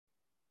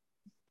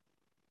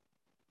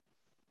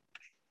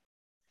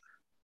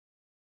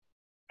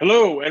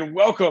Hello and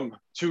welcome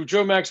to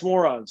Joe Max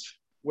Morons,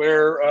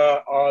 where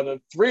the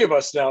three of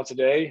us now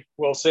today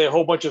will say a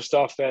whole bunch of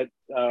stuff that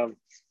I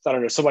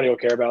don't know, somebody will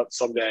care about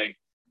someday.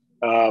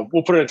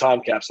 We'll put it in a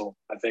time capsule,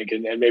 I think,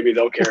 and maybe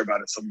they'll care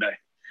about it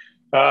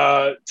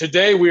someday.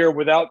 Today we are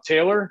without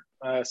Taylor.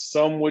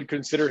 Some would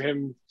consider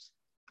him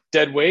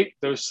dead weight,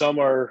 though some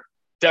are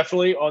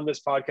definitely on this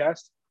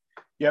podcast.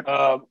 Yep.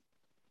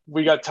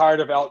 We got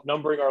tired of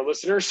outnumbering our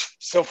listeners,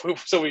 so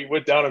we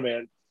went down a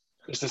man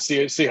just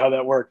to see how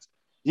that worked.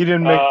 You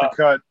didn't make the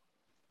cut.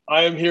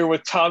 I am here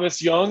with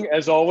Thomas Young,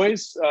 as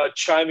always,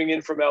 chiming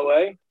in from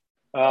LA.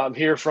 I'm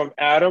here from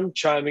Adam,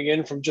 chiming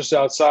in from just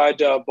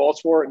outside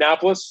Baltimore,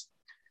 Annapolis.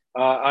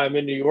 I'm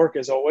in New York,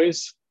 as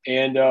always.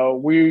 And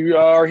we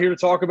are here to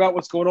talk about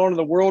what's going on in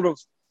the world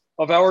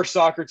of our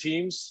soccer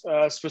teams,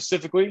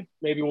 specifically.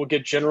 Maybe we'll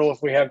get general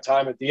if we have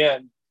time at the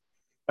end.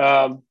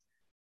 The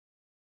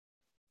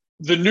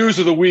news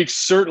of the week,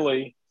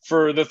 certainly,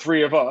 for the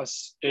three of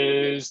us,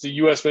 is the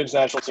U.S. men's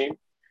national team.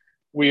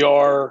 We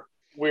are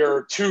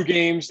 2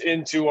 games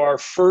into our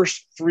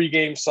first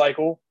 3-game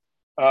cycle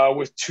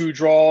with 2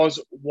 draws,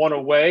 1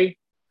 away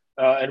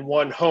and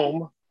 1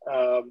 home.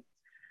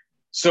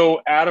 So,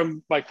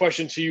 Adam, my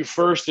question to you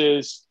first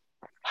is,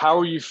 how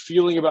are you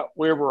feeling about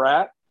where we're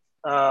at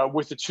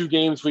with the 2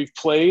 games we've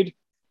played,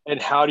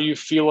 and how do you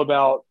feel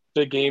about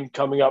the game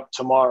coming up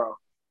tomorrow?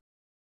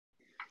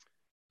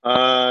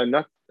 I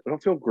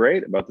don't feel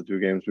great about the 2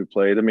 games we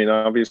played. I mean,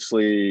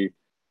 obviously,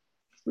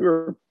 we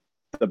were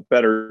the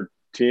better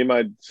team,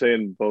 I'd say,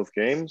 in both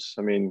games.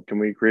 I mean, can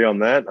we agree on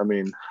that? I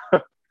mean,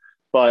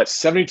 but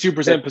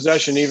 72%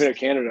 possession, even at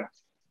Canada.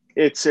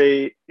 It's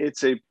a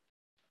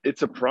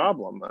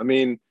problem. I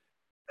mean,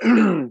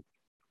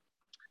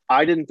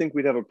 I didn't think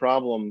we'd have a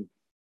problem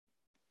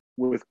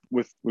with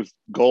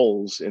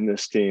goals in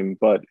this team,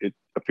 but it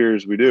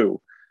appears we do.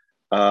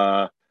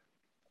 I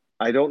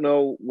don't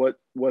know what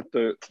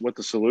the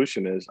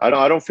solution is.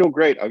 I don't feel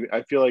great.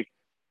 I feel like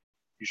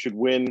you should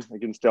win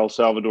against El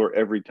Salvador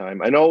every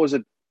time. I know it was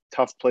a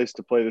tough place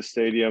to play. The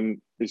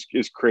stadium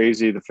is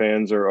crazy. The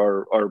fans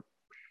are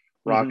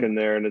rocking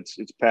there, and it's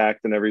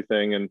packed and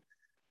everything. And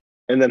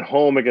then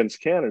home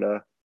against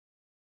Canada,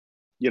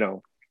 I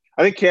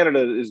think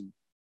Canada is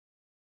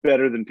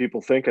better than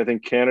people think. I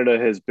think Canada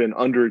has been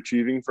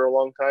underachieving for a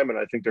long time, and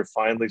I think they're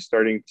finally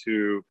starting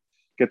to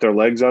get their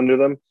legs under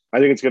them. I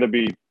think it's going to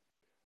be,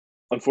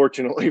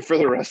 unfortunately, for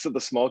the rest of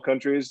the small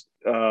countries,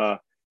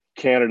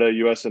 Canada,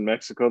 US, and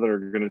Mexico, that are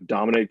going to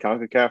dominate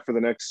CONCACAF for the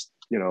next,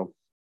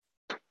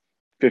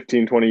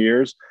 15, 20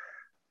 years.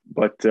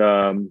 But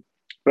I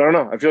don't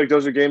know. I feel like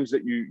those are games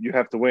that you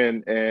have to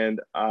win, and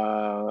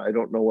I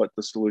don't know what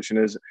the solution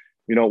is.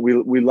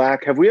 We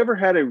lack – have we ever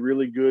had a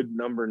really good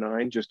number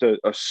 9, just a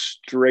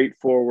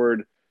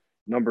straightforward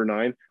number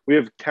 9? We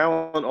have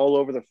talent all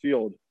over the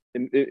field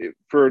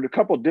for a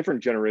couple of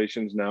different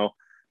generations now.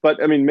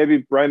 But, I mean, maybe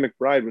Brian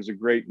McBride was a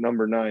great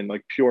number 9,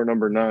 like pure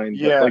number 9.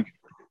 Yeah.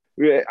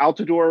 But,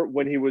 Altidore,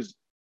 when he was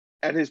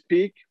at his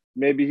peak,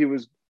 maybe he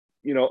was,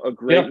 a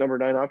great number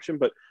 9 option.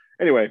 But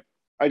anyway,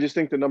 I just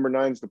think the number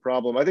 9's the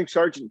problem. I think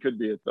Sargent could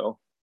be it, though.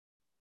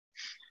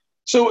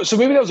 So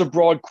maybe that was a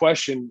broad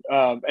question.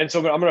 And so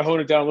I'm going to hone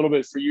it down a little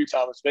bit for you,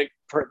 Thomas,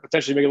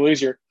 potentially make it a little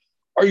easier.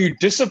 Are you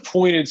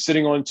disappointed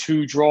sitting on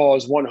 2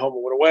 draws, 1 home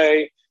and 1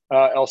 away,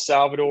 El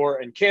Salvador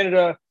and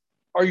Canada?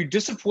 Are you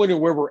disappointed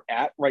where we're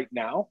at right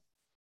now?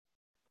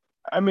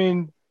 I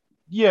mean,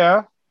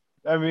 yeah.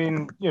 I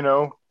mean,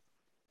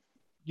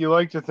 you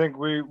like to think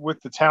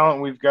with the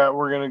talent we've got,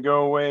 we're going to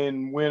go away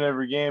and win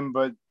every game,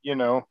 but,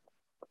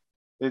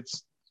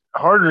 it's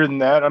harder than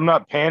that. I'm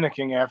not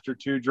panicking after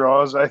 2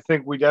 draws. I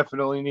think we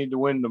definitely need to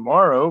win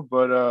tomorrow,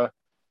 but,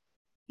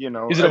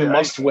 Is it a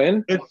must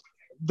win?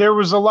 There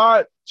was a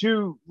lot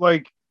too,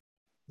 like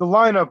the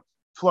lineup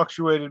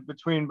fluctuated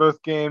between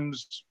both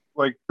games,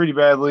 like pretty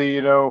badly,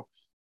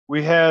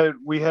 We had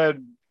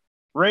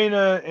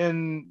Reyna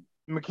and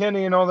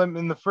McKennie and all them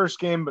in the first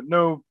game, but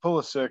no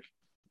Pulisic.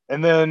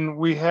 And then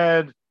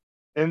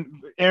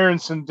and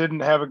Aronson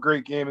didn't have a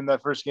great game in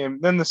that first game.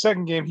 Then the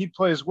second game, he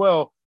plays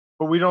well,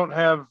 but we don't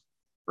have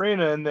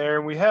Reyna in there.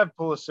 And we have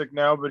Pulisic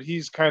now, but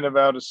he's kind of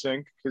out of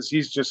sync because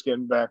he's just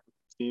getting back with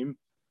the team.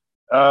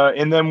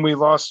 And then we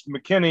lost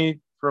McKennie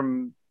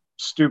from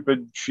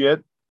stupid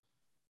shit.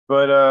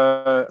 But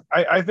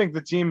I think the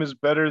team is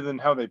better than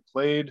how they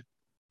played.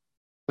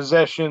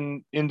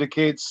 Possession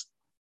indicates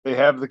they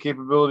have the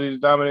capability to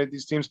dominate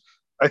these teams.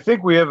 I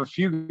think we have a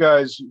few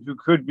guys who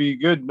could be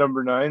good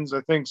number 9s. I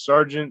think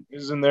Sargent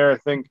is in there. I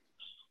think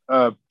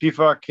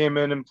Pifak came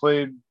in and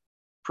played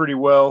pretty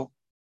well.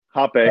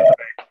 Hoppe.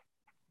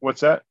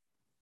 What's that?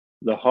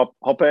 The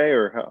Hoppe,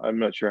 or I'm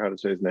not sure how to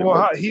say his name.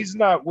 Well, he's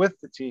not with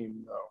the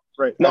team, though.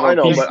 Right. No, I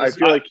know, but I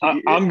feel like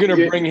I'm going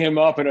to bring him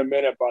up in a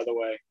minute. By the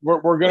way,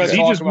 we're going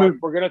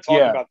to talk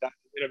about that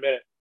in a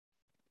minute.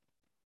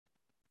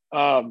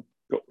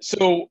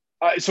 So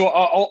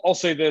I'll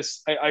say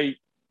this: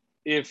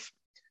 if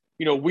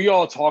we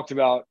all talked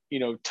about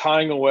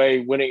tying away,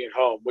 winning at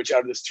home, which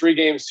out of this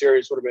 3-game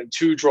series would have been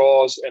 2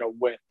 draws and a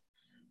win,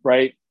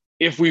 right?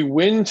 if we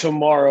win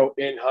tomorrow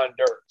in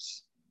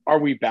Honduras, are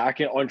we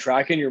back on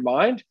track in your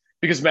mind?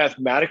 Because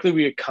mathematically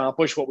we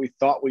accomplished what we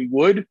thought we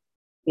would,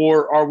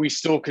 or are we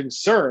still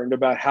concerned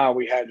about how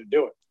we had to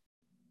do it?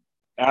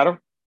 Adam?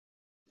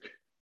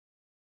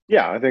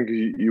 Yeah, I think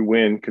you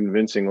win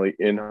convincingly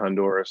in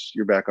Honduras.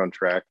 You're back on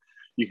track.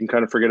 You can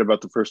kind of forget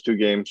about the first two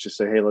games. Just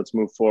say, hey, let's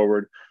move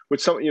forward.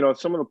 Which some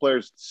of the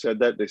players said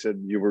that. They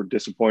said you were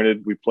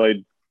disappointed. We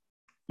played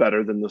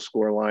better than the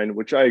score line,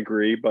 which I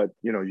agree. But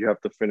you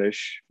have to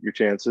finish your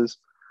chances.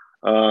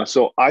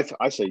 So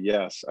I say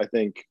yes. I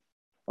think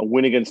a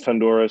win against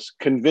Honduras,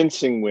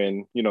 convincing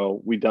win.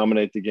 We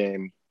dominate the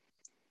game.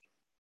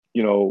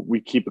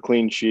 We keep a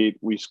clean sheet.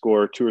 We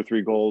score 2 or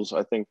 3 goals.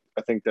 I think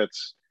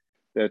that's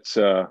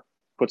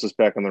puts us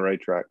back on the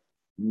right track.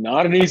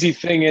 Not an easy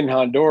thing in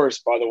Honduras,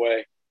 by the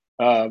way.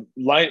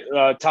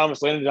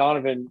 Thomas Landon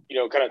Donovan,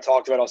 kind of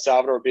talked about El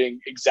Salvador being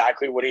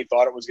exactly what he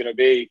thought it was going to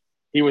be.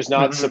 He was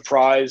not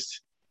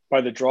surprised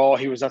by the draw.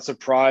 He was not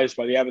surprised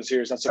by the atmosphere.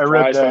 He was not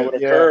surprised by what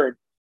occurred.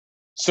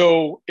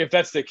 So if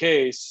that's the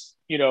case,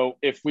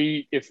 if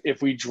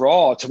we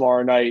draw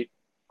tomorrow night,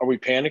 are we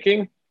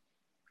panicking?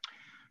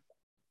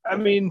 I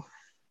mean,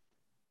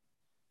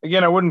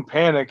 again, I wouldn't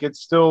panic. It's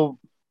still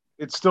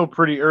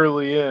pretty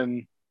early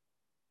in,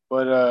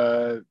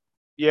 but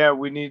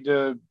we need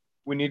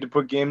to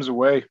put games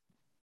away.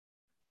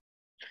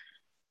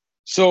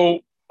 So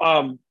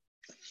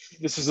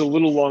this is a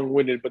little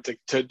long-winded, but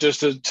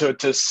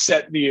to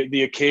set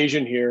the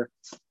occasion here,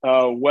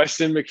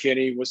 Weston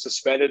McKennie was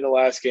suspended in the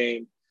last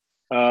game.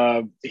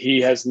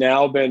 He has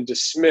now been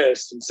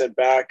dismissed and sent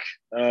back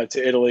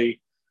to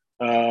Italy.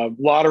 A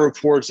lot of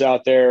reports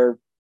out there.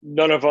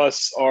 None of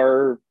us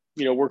are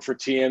work for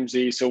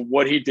TMZ, so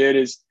what he did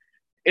is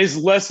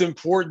less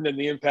important than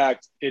the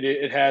impact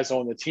it has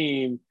on the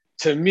team.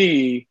 To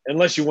me,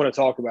 unless you want to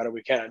talk about it,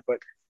 we can. But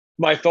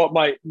my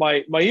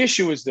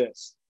issue is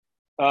this: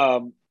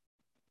 Berhalter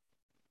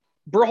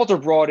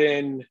brought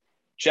in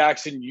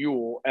Jackson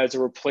Ewell as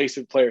a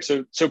replacement player.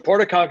 So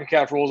part of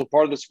CONCACAF rules, a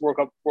part of this World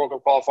Cup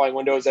qualifying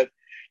window is that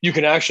you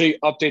can actually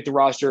update the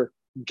roster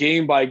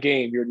game by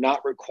game. You're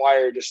not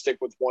required to stick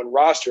with one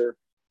roster,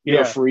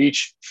 for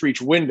each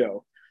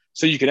window.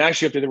 So you can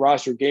actually update the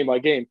roster game by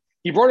game.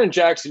 He brought in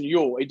Jackson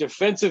Ewell, a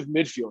defensive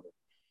midfielder.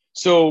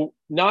 So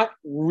not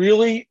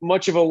really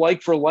much of a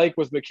like for like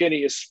with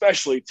McKennie,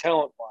 especially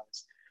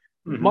talent-wise.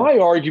 Mm-hmm. My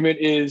argument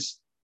is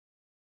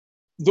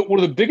one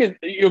of the biggest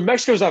 –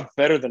 Mexico's not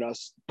better than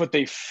us, but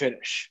they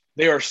finish.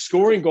 They are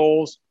scoring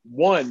goals.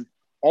 One,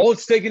 all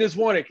it's taken is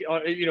one,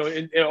 on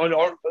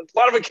a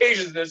lot of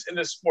occasions in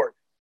this sport.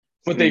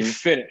 But they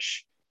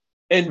finish.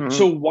 And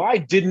so why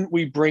didn't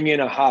we bring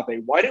in a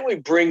Hape? Why didn't we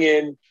bring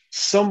in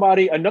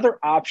somebody, another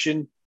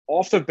option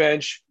off the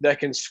bench that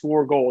can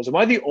score goals? Am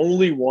I the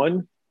only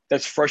one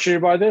that's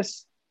frustrated by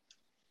this?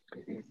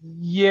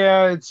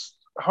 Yeah, it's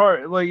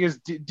hard. Like,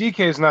 DK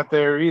is not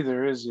there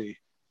either, is he?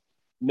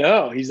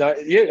 No, he's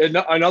not. Yeah,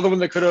 another one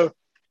that could have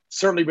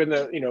certainly been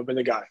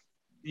the guy.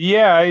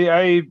 Yeah,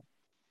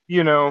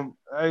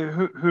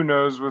 who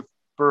knows with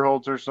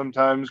Berhalter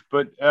sometimes,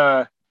 but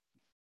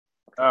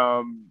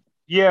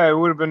yeah, it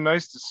would have been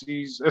nice to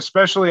see,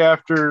 especially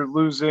after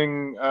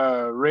losing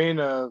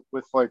Reyna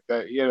with like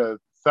that. He had a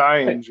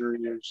thigh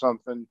injury or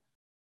something.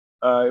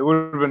 It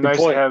would have been nice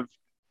to have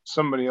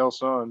somebody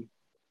else on.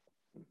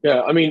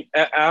 Yeah, I mean,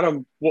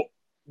 Adam,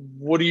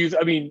 what do you?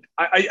 I mean,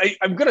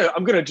 I'm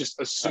gonna just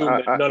assume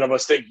that none of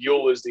us think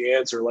Ewell is the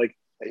answer. Like,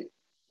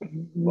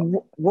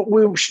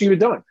 what should you have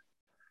done?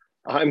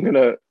 I'm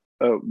gonna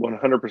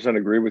 100%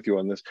 agree with you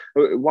on this.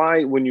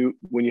 Why, when you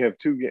have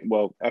two games,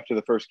 well, after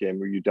the first game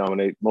where you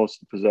dominate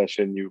most of the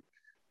possession, you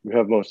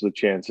have most of the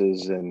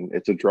chances, and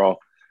it's a draw.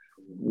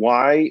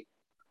 Why?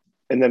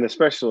 And then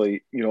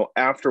especially,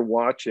 after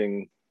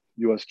watching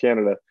U.S.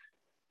 Canada,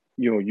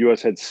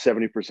 U.S. had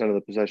 70% of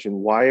the possession.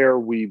 Why are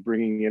we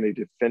bringing in a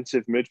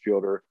defensive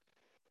midfielder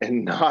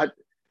and not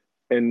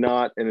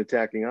an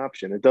attacking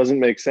option? It doesn't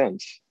make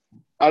sense.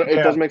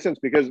 It doesn't make sense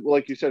because,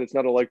 like you said, it's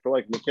not a like for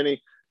like. McKennie,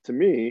 to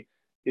me,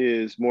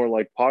 is more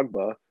like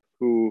Pogba,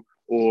 who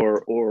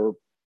or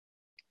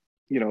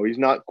he's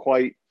not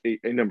quite a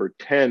number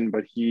 10,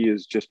 but he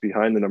is just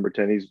behind the number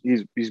 10.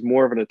 He's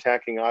more of an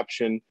attacking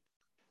option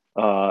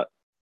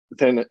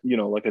than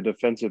like a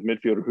defensive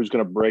midfielder who's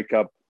going to break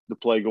up the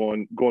play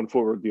going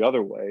forward the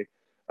other way.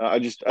 I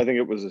think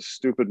it was a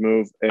stupid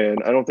move,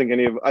 and I don't think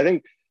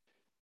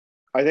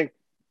I think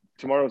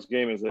tomorrow's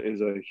game is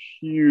a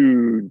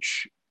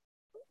huge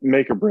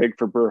make or break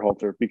for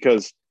Berhalter,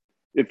 because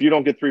if you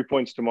don't get 3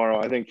 points tomorrow,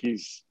 I think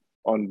he's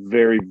on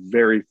very,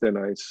 very thin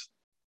ice.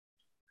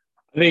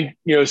 I think,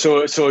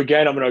 so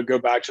again, I'm going to go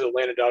back to the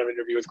Landon Donovan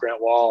interview with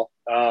Grant Wahl.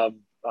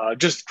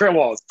 Just Grant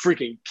Wahl is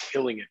freaking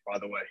killing it, by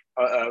the way.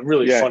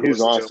 Really fun to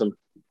listen awesome.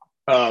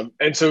 To.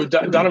 And so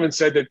Donovan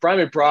said that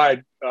Brian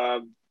McBride,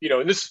 and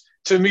this,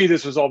 to me,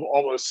 this was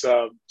almost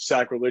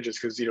sacrilegious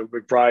because,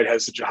 McBride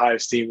has such a high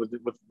esteem with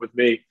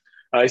me.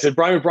 He said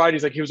Brian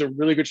McBride, he was a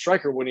really good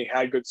striker when he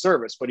had good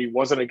service, but he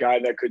wasn't a guy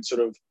that could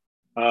sort of,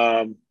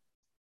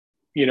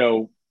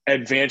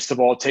 advance the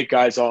ball, take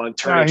guys on,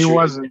 turn No, and he shoot,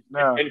 wasn't.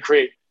 No. and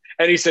create.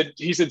 And he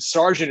said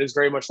Sargent is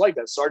very much like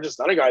that. Sargent's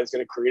not a guy that's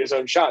going to create his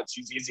own shots.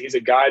 He's a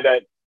guy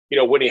that,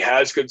 when he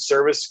has good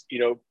service,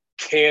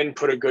 can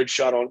put a good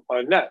shot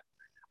on net.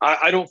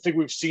 I don't think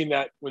we've seen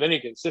that with any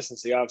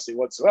consistency, obviously,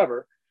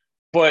 whatsoever.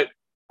 But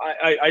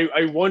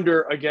I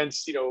wonder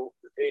against,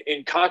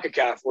 in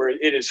CONCACAF where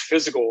it is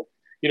physical,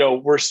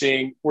 we're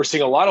seeing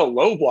a lot of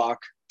low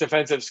block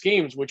defensive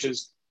schemes, which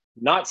is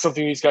not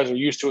something these guys are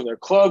used to in their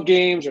club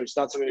games, or it's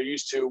not something they're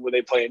used to when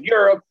they play in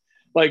Europe.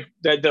 Like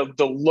that,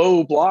 the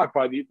low block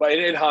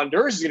in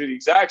Honduras is going to do the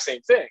exact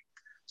same thing.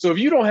 So if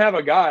you don't have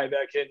a guy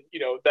that can,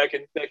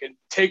 that can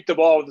take the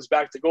ball with his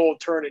back to goal,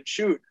 turn and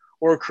shoot,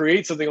 or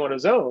create something on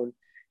his own,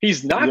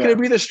 he's not going to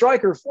be the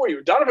striker for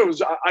you. Donovan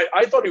was,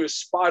 I thought he was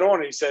spot on.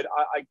 And he said,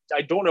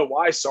 I don't know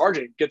why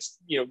Sargent gets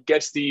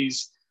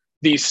these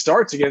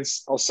starts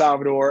against El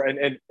Salvador.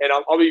 And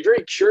I'll be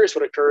very curious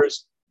what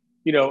occurs,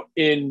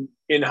 in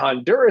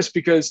Honduras,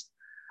 because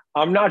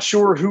I'm not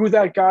sure who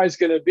that guy's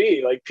going to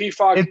be. Like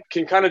Pefok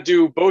can kind of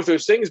do both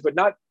those things, but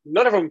none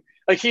of them.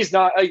 Like he's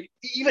not, like,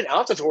 even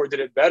Altidore did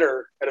it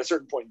better at a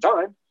certain point in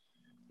time.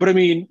 But I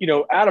mean,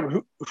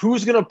 Adam,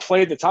 who's going to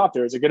play at the top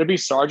there? Is it going to be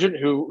Sargent,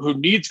 who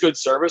needs good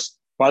service?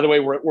 By the way,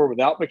 we're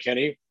without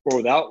McKennie, we're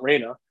without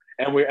Reyna,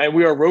 and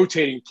we are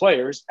rotating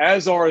players,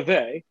 as are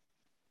they.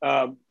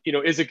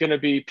 Is it going to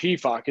be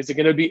Pefok? Is it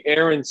going to be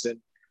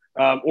Aronson?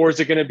 Or is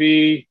it going to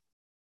be,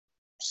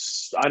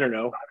 I don't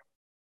know,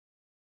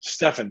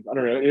 Stefan? I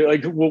don't know.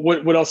 Like,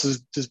 what else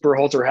does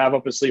Berhalter have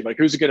up his sleeve? Like,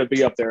 who's it going to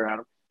be up there,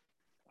 Adam?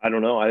 I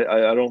don't know.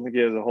 I don't think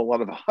he has a whole lot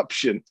of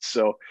options.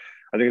 So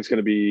I think it's going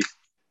to be,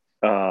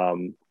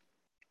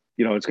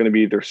 it's going to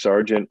be either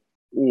Sargent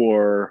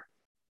or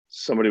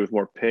somebody with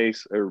more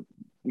pace, or,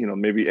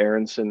 maybe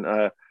Aronson.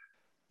 I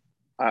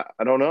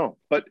don't know.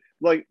 But,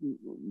 like,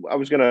 I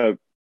was going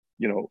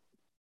to,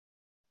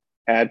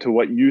 add to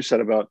what you said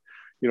about,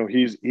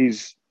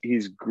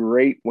 he's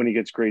great when he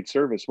gets great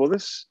service. Well,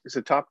 this is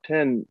a top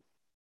 10,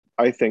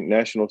 I think,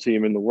 national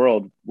team in the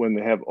world when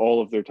they have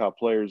all of their top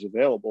players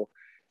available.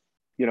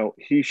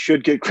 He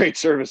should get great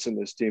service in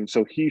this team.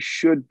 So he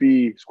should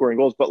be scoring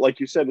goals. But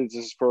like you said, this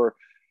is for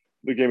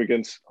the game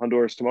against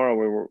Honduras tomorrow,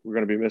 where we're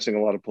going to be missing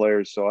a lot of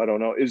players. So I don't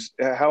know. Is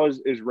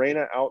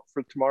Reyna out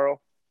for tomorrow?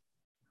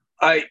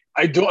 I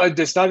don't.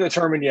 It's not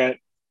determined yet.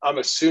 I'm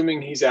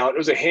assuming he's out. It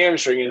was a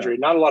hamstring injury.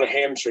 Yeah. Not a lot of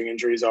hamstring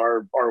injuries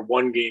are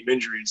one game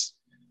injuries.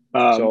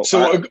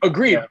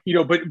 Agreed.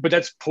 Yeah. But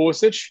that's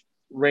Pulisic,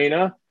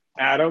 Reyna,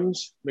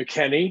 Adams,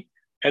 McKennie,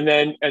 and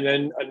then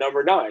a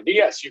number 9.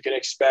 Yes, you can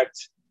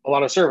expect a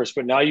lot of service,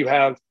 but now you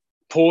have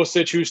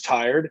Pulisic, who's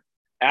tired,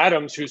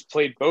 Adams, who's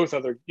played both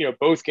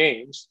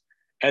games,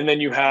 and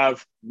then you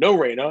have no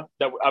Reyna,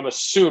 that I'm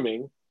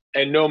assuming,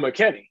 and no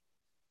McKennie.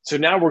 So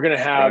now we're going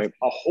to have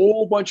a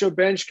whole bunch of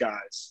bench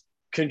guys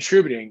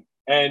contributing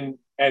and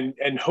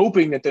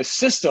hoping that the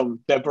system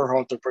that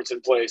Berhalter puts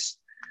in place,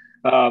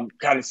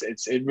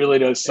 it really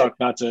does suck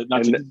not to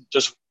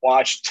just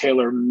watch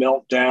Taylor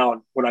melt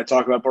down when I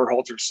talk about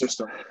Berhalter's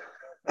system.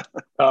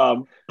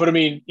 But I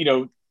mean,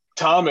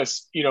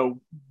 Thomas,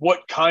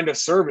 what kind of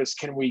service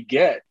can we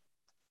get,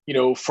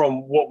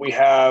 from what we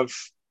have,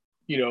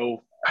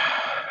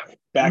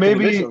 back in the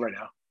division right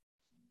now?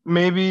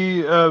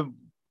 Maybe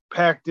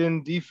packed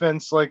in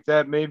defense like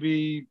that.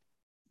 Maybe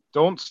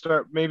don't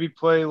start. Maybe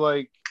play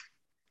like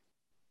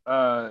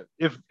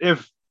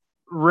if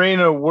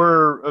Reyna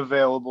were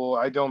available.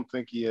 I don't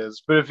think he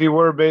is, but if he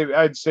were,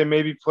 I'd say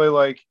maybe play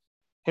like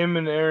him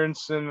and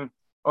Aronson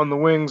on the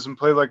wings and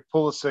play like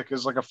Pulisic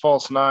as like a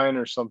false 9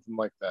 or something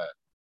like that.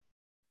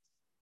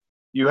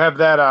 You have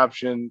that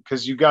option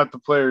because you got the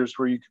players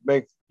where you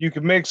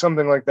could make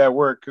something like that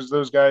work, because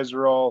those guys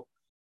are all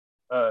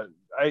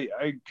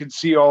I could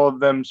see all of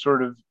them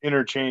sort of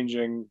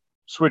interchanging,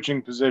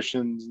 switching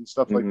positions and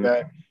stuff like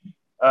that.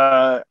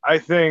 I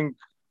think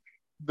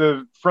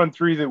the front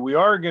 3 that we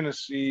are going to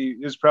see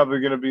is probably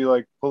going to be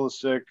like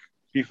Pulisic,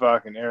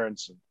 Pefok, and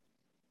Aronson.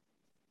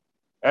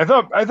 I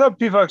thought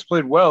Pefok's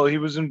played well. He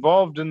was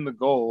involved in the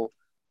goal.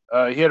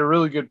 He had a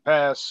really good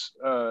pass,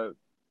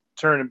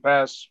 turn and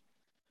pass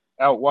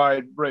out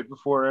wide right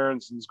before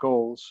Aronson's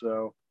goal.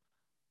 So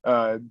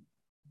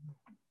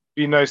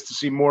be nice to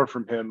see more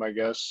from him, I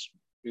guess.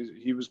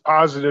 He was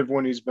positive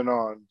when he's been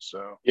on.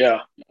 So yeah.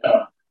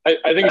 I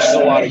think it's just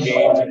a lot of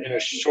games in a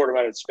short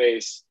amount of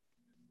space,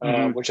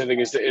 which I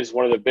think is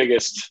one of the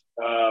biggest,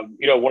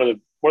 one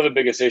of the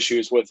biggest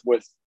issues with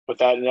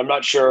that. And I'm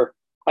not sure.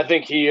 I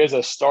think he is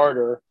a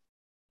starter,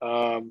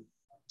 and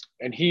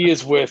he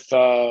is with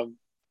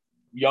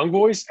Young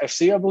Boys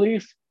FC, I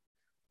believe.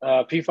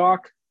 Pefok.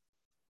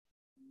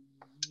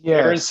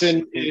 Yes.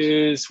 Aronson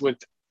is with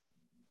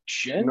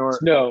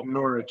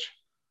Norwich.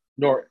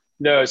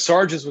 No,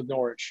 Sarge is with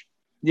Norwich.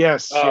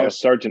 Yes.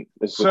 Sargent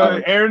is with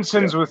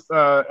Aronson's with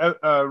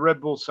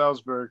Red Bull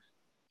Salzburg.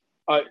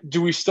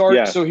 Do we start?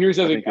 Yeah, so here's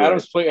the thing.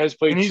 Adams has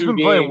played 2 games. And he's been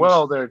playing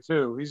well there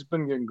too. He's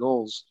been getting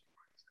goals.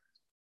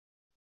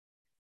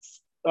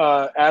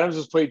 Adams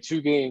has played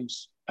 2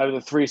 games out of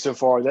the 3 so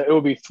far. That it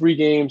will be 3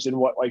 games in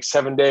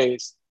 7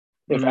 days.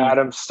 if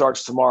Adams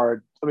starts tomorrow.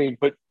 I mean,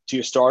 but do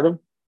you start him?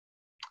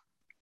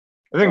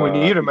 I think we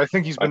need him. I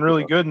think he's been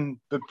really good in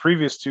the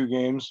previous 2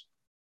 games.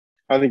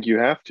 I think you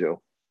have to.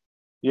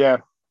 Yeah.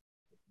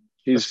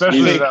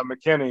 Especially without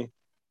McKinney.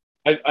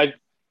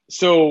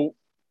 So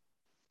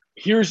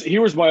here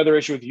was my other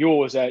issue with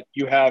Ewell is that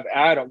you have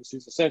Adams,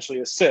 who's essentially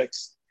a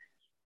 6,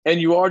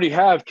 and you already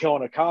have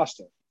Kellyn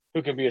Acosta,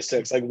 who can be a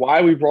 6. Like,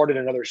 why we brought in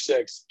another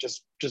 6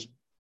 just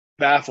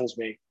baffles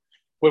me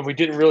when we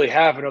didn't really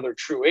have another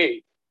true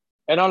 8.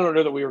 And I don't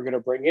know that we were going to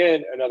bring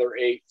in another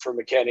 8 for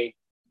McKinney,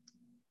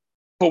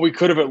 but we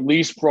could have at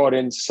least brought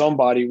in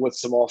somebody with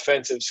some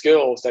offensive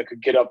skills that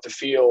could get up the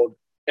field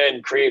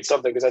and create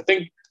something. Because I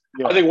think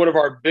one of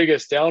our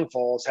biggest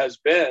downfalls has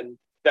been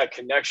that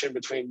connection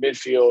between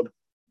midfield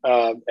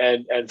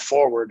and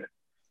forward.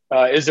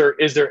 Is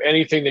there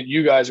anything that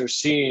you guys are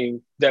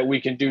seeing that we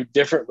can do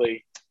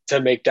differently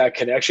to make that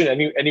connection?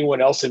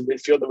 Anyone else in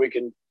midfield that we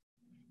can?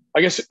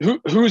 I guess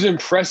who's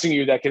impressing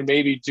you that can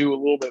maybe do a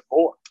little bit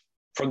more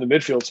from the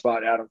midfield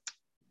spot, Adam?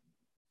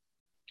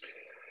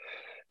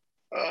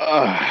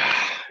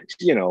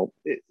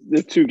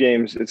 The 2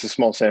 games, it's a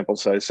small sample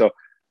size. So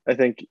I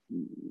think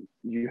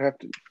you have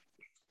to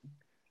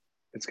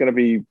 – it's going to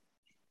be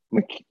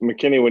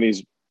McKinney when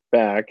he's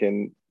back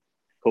and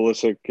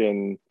Pulisic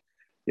and,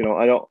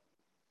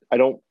 I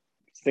don't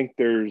think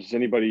there's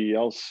anybody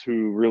else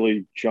who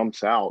really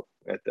jumps out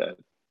at that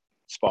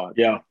spot.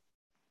 Yeah.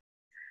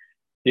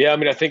 Yeah, I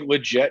mean, I think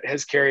Legit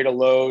has carried a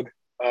load,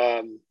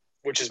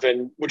 which has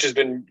been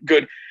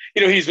good.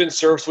 He's been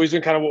served, so he's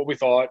been kind of what we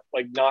thought,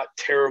 like not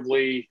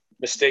terribly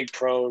mistake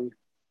prone,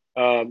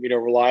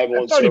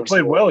 reliable. I thought he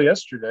played well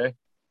yesterday.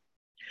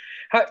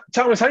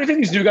 Thomas, how do you think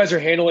these new guys are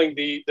handling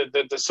the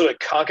sort of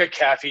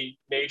CONCACAF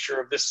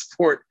nature of this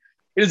sport?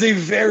 It is a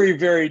very,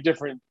 very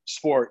different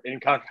sport in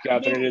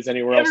CONCACAF than it is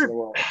anywhere else in the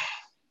world.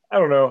 I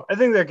don't know. I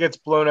think that gets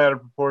blown out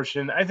of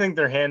proportion. I think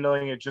they're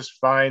handling it just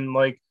fine.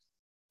 Like,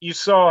 you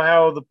saw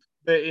how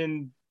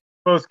in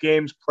both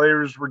games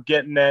players were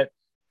getting at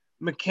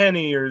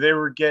McKinney or they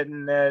were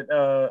getting at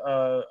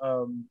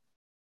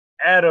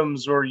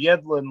Adams or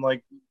Yedlin.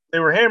 Like, they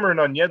were hammering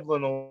on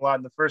Yedlin a lot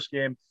in the first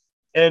game,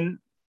 and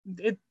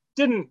it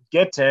didn't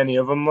get to any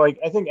of them. Like,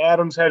 I think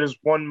Adams had his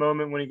one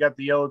moment when he got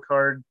the yellow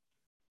card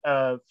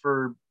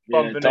for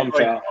bumping it.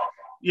 Like,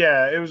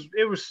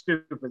 it was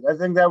stupid. I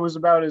think that was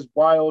about as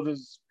wild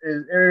as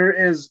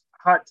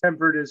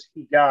hot-tempered as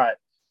he got.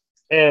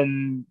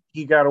 And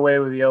he got away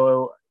with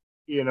yellow.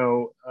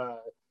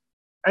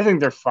 I think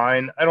they're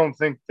fine. I don't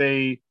think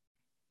they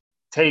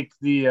take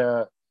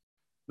the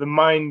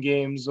mind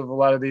games of a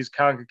lot of these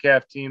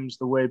CONCACAF teams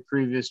the way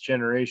previous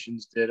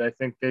generations did. I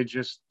think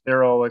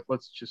they're all like,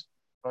 let's just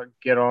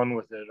get on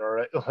with it. All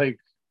right. Like,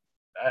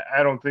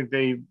 I don't think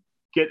they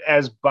get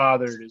as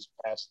bothered as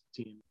past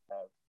teams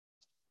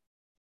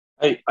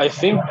have. I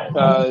think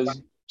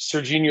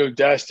Serginho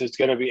Dest is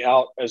going to be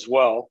out as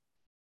well.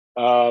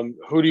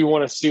 Who do you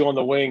want to see on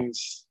the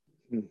wings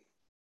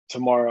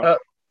tomorrow?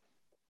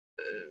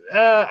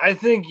 I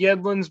think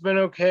Yedlin's been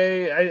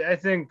okay. I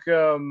think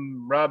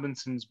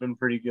Robinson's been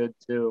pretty good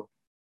too.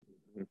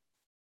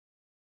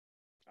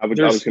 I was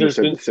going to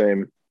say the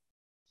same.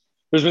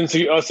 There's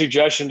been a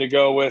suggestion to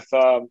go with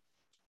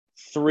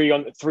 3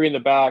 in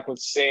the back with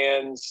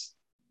Sands,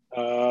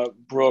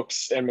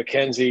 Brooks, and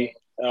McKenzie,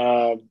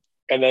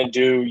 and then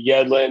do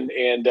Yedlin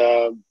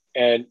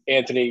and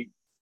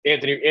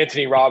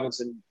Anthony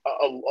Robinson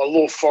a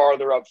little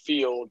farther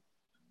upfield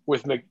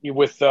with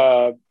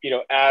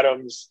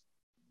Adams,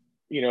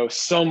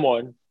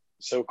 someone,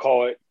 so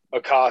call it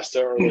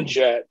Acosta or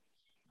Legit,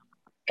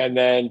 and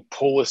then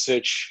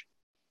Pulisic,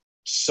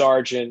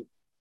 Sargent,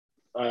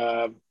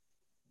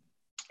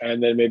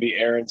 and then maybe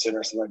Aronson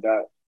or something like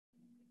that.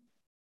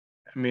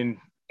 I mean,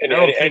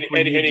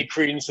 any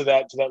credence to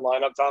that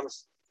lineup,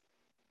 Thomas?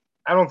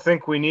 I don't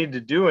think we need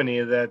to do any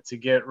of that to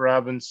get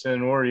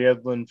Robinson or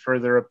Yedlin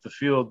further up the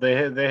field. They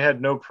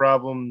had no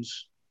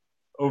problems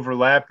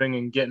overlapping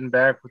and getting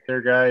back with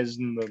their guys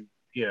in the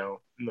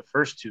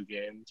first 2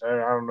 games. I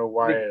don't know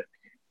why.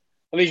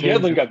 I think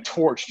Yedlin got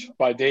torched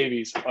by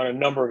Davies on a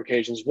number of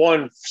occasions.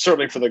 One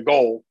certainly for the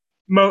goal.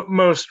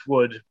 Most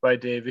would by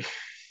Davies.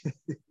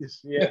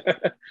 Yeah.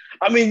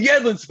 I mean,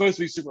 Yedlin's supposed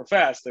to be super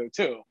fast though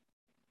too.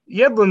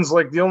 Yedlin's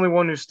like the only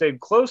one who stayed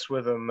close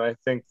with him, I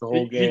think, the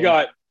whole game.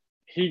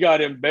 He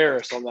got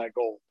embarrassed on that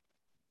goal.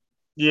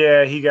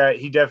 Yeah, he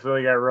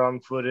definitely got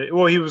wrong-footed.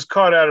 Well, he was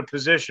caught out of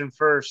position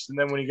first, and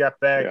then when he got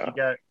back, he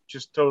got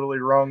just totally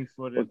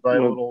wrong-footed by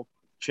a little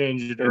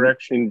change of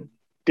direction. And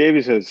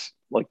Davies has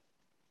like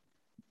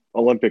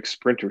Olympic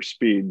sprinter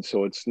speed,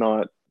 so it's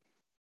not,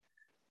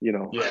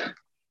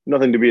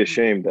 nothing to be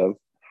ashamed of.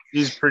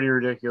 He's pretty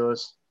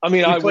ridiculous. I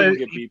mean, I wouldn't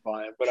get beat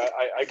by him, but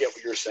I get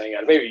what you're saying.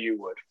 Maybe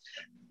you would.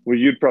 Well,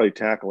 you'd probably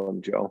tackle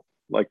him, Joe.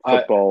 Like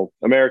football,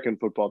 American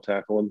football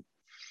tackle him.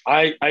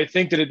 I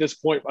think that at this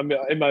point, I'm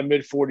in my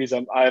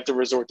mid-40s. I have to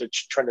resort to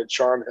trying to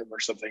charm him or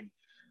something.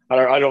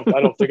 I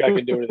don't think I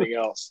can do anything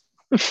else.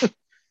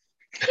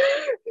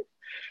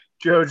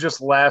 Joe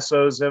just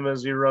lassos him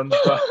as he runs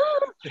by.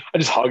 I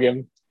just hug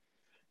him.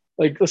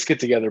 Like, let's get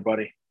together,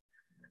 buddy.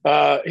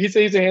 He's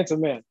a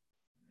handsome man.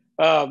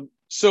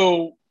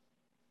 So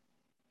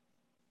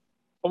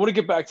I want to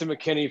get back to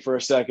McKinney for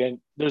a second.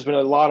 There's been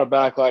a lot of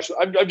backlash.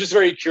 I'm just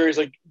very curious.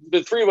 Like,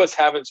 the three of us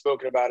haven't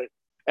spoken about it,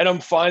 and I'm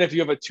fine if you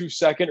have a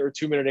 2-second or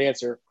 2-minute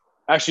answer.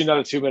 Actually, not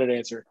a 2-minute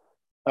answer.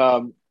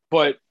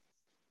 But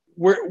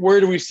where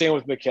do we stand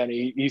with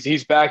McKinney?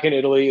 He's back in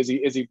Italy. Is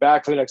he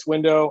back for the next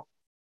window?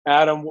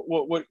 Adam,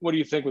 what do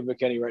you think with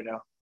McKinney right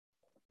now?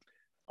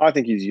 I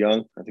think he's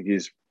young. I think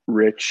he's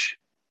rich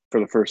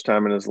for the first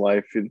time in his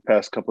life in the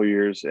past couple of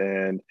years,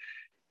 and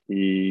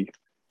he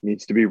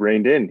needs to be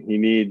reined in. He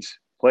needs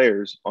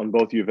players on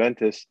both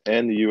Juventus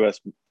and the U.S.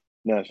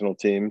 national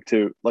team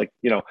to, like,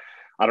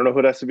 I don't know who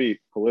it has to be.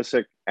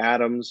 Pulisic,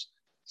 Adams,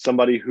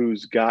 somebody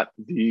who's got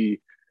the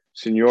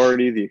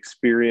seniority, the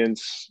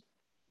experience,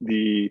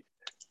 the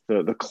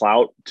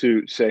clout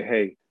to say,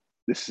 hey,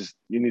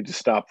 you need to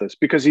stop this,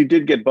 because he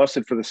did get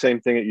busted for the same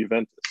thing at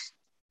Juventus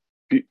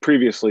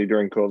previously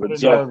during COVID.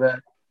 So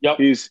yep.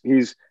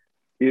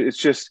 It's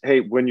just, hey,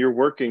 when you're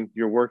working,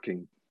 you're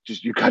working.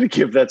 Just, you got to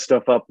give that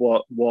stuff up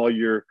while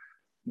you're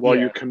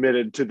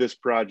committed to this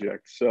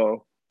project.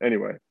 So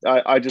anyway,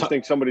 I just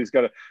think somebody's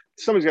got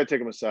to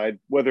take him aside,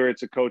 whether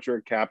it's a coach or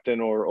a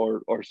captain or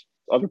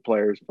other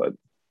players. But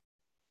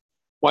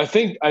well, I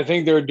think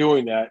they're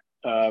doing that.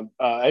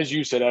 As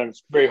you said, Adam,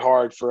 it's very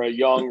hard for a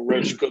young,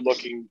 rich,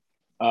 good-looking.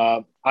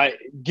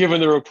 Given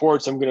the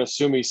reports, I'm going to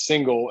assume he's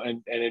single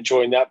and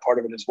enjoying that part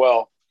of it as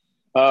well.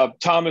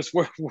 Thomas,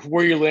 where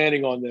are you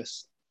landing on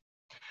this?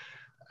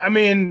 I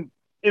mean,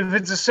 if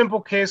it's a simple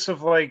case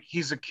of like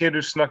he's a kid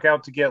who snuck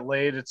out to get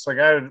laid, it's like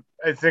I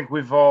think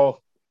we've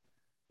all,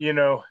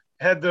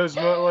 had those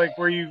like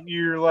where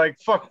you're like,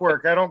 fuck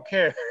work, I don't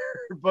care.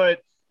 But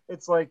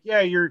it's like,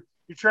 yeah, you're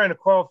trying to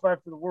qualify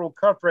for the World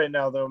Cup right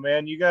now, though,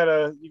 man. You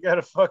gotta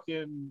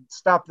fucking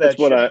stop that.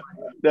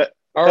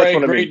 All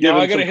right, great. Now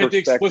I gotta hit the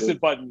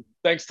explicit button.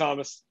 Thanks,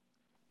 Thomas.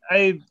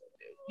 I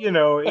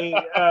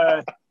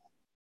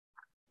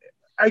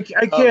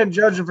can't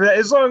judge him for that,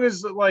 as long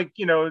as, like,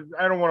 I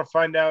don't want to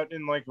find out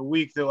in like a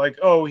week that, like,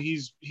 oh,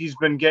 he's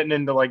been getting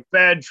into like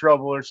bad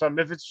trouble or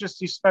something. If it's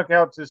just he snuck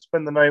out to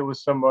spend the night with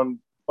someone,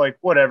 like,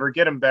 whatever,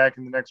 get him back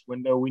in the next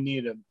window. We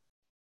need him.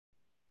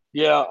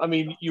 Yeah, I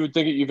mean, you would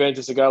think at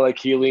Juventus, a guy like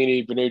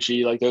Chiellini,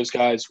 Bonucci, like those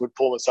guys would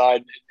pull him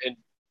aside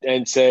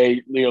and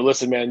say,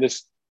 listen, man,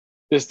 this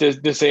is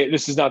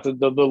not the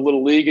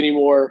little league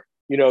anymore.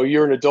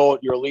 You're an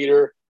adult, you're a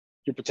leader,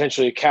 you're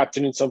potentially a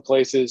captain in some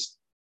places.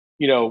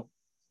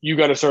 You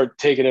got to start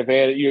taking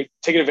advantage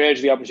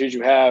of the opportunities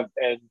you have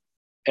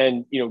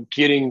and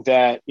getting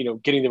that,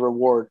 getting the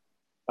reward,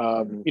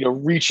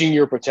 reaching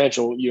your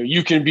potential.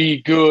 You can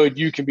be good,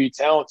 you can be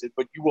talented,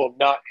 but you will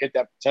not hit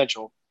that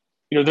potential.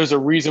 There's a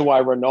reason why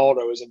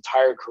Ronaldo, his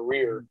entire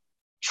career,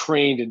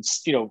 trained and,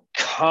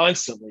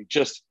 constantly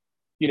just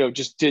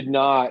did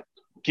not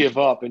give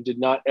up and did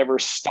not ever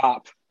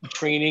stop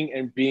training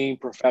and being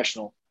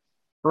professional.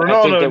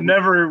 Ronaldo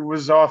never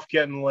was off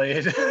getting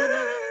laid.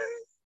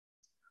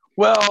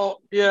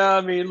 Well, yeah,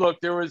 I mean,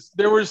 look, there was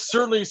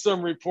certainly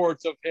some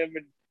reports of him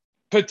and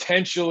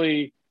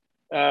potentially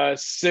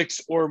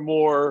 6 or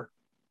more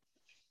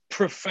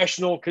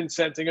professional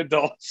consenting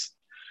adults.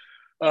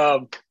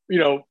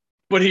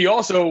 But he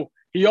also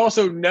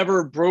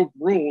never broke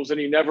rules, and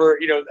he never,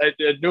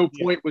 at no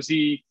point was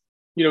he,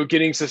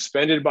 getting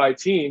suspended by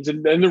teams.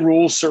 And then the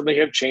rules certainly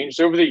have changed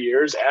over the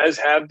years, as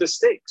have the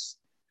stakes.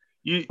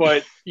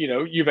 But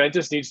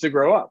Juventus needs to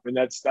grow up, and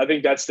I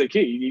think that's the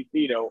key.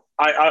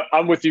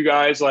 I'm with you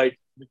guys. Like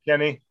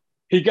McKinney,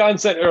 he got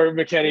sent, or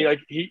McKinney, like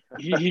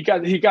he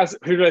got.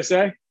 Who did I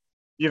say?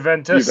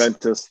 Juventus. Yeah.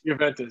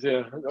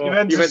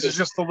 Juventus is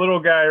just a little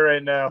guy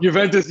right now.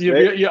 Juventus.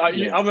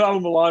 I'm a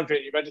Milan fan.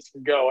 Juventus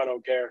can go. I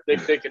don't care. They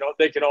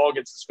can all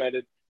get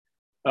suspended,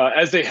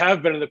 as they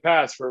have been in the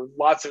past for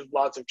lots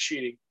of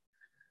cheating.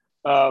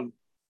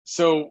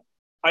 So.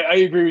 I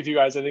agree with you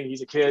guys. I think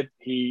he's a kid.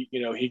 He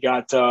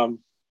got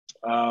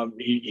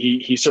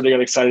he certainly got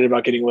excited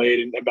about getting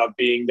laid and about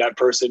being that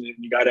person, and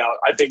he got out.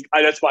 I think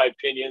that's my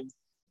opinion.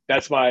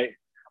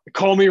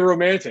 Call me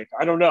romantic.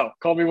 I don't know.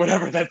 Call me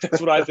whatever. That's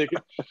what I think.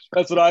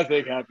 That's what I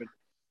think happened.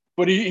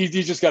 But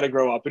he's just got to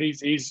grow up, and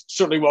he's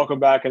certainly welcome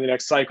back in the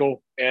next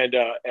cycle. And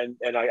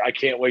I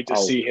can't wait to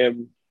see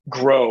him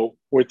grow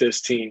with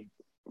this team.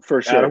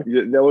 For sure.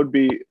 Adam? That would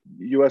be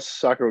U.S.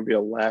 soccer would be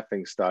a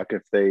laughing stock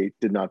if they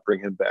did not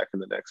bring him back in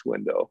the next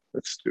window.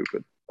 That's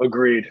stupid.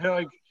 Agreed.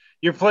 Like,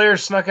 your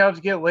players snuck out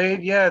to get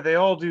laid. Yeah, they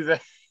all do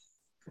that.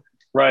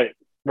 Right.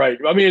 I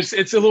mean, it's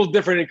a little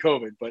different in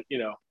COVID, but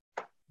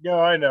No,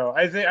 I know.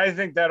 I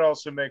think that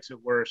also makes it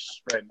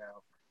worse right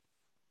now.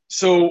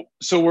 So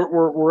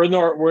we're in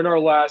our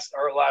last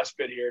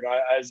bit here,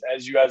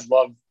 as you guys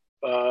love.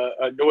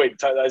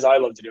 As I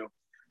love to do,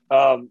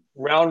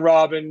 round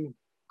robin.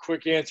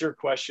 Quick answer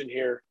question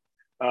here.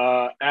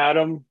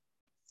 Adam,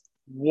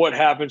 what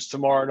happens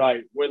tomorrow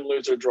night? Win,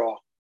 lose, or draw?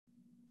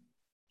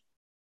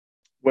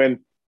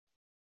 Win.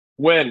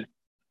 Do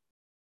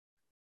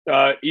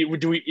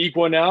we eke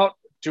one out?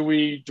 Do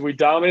we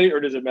dominate,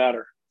 or does it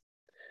matter?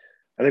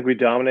 I think we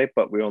dominate,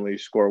 but we only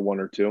score 1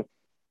 or 2.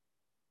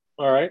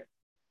 All right.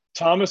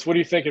 Thomas, what are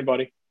you thinking,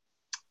 buddy?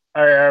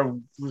 I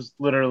was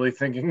literally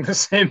thinking the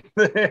same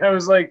thing. I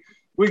was like,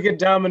 we could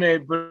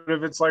dominate, but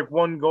if it's like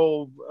 1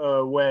 goal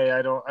away,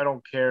 I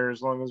don't care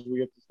as long as we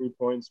get the 3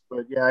 points.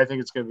 But yeah, I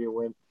think it's going to be a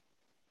win.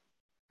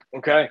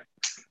 Okay.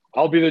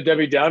 I'll be the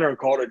Debbie Downer and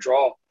call it a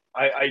draw.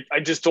 I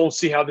just don't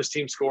see how this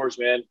team scores,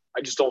 man.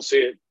 I just don't see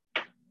it.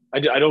 I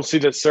don't see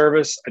the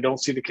service. I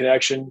don't see the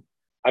connection.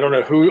 I don't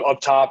know who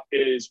up top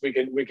is. We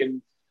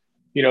can,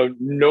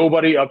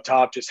 nobody up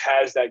top just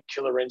has that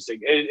killer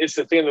instinct. It's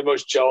the thing I'm the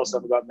most jealous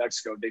of about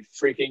Mexico. They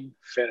freaking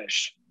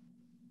finish.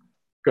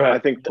 Go ahead. I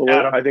think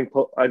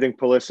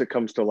Pulisic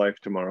comes to life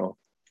tomorrow.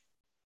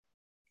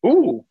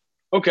 Ooh,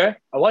 okay.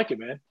 I like it,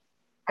 man.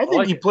 I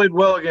think he played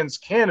well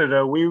against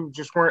Canada. We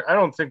just weren't. I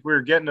don't think we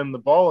were getting him the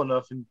ball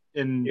enough.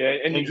 And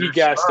he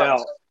gassed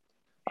out.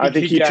 I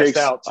think he gassed takes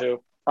out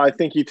too. I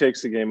think he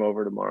takes the game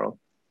over tomorrow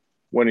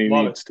when he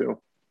needs to.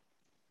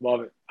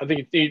 Love it. I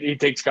think he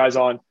takes guys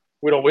on.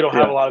 We don't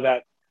have a lot of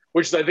that,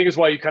 which I think is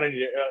why you kind of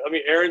need.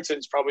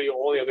 Aronson's probably the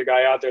only other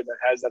guy out there that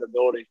has that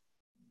ability.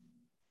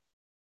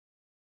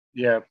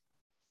 Yeah.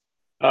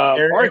 All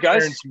right,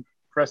 guys. Aronson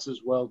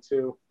presses well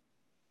too.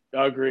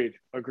 Agreed.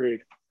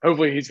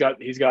 Hopefully he's got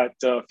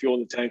fuel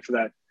in the tank for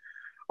that.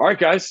 All right,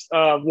 guys.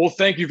 Well,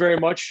 thank you very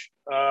much,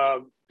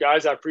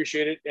 guys. I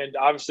appreciate it. And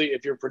obviously,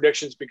 if your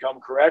predictions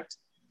become correct,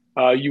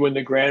 you win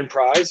the grand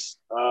prize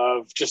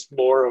of just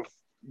more of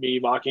me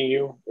mocking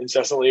you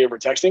incessantly over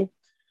texting.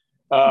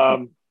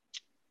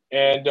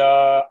 And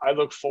I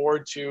look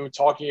forward to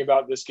talking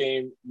about this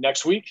game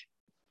next week.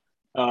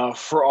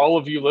 For all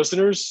of you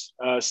listeners,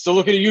 still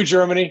looking at you,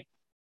 Germany.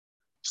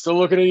 Still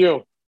looking at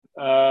you.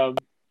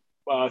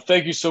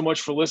 Thank you so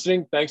much for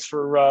listening. Thanks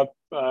for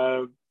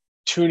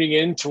tuning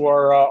in to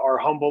our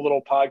humble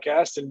little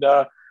podcast. And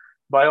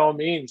by all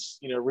means,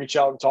 reach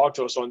out and talk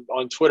to us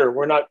on Twitter.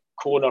 We're not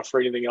cool enough for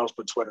anything else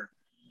but Twitter.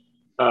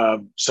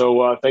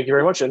 So thank you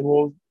very much, and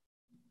we'll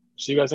see you guys.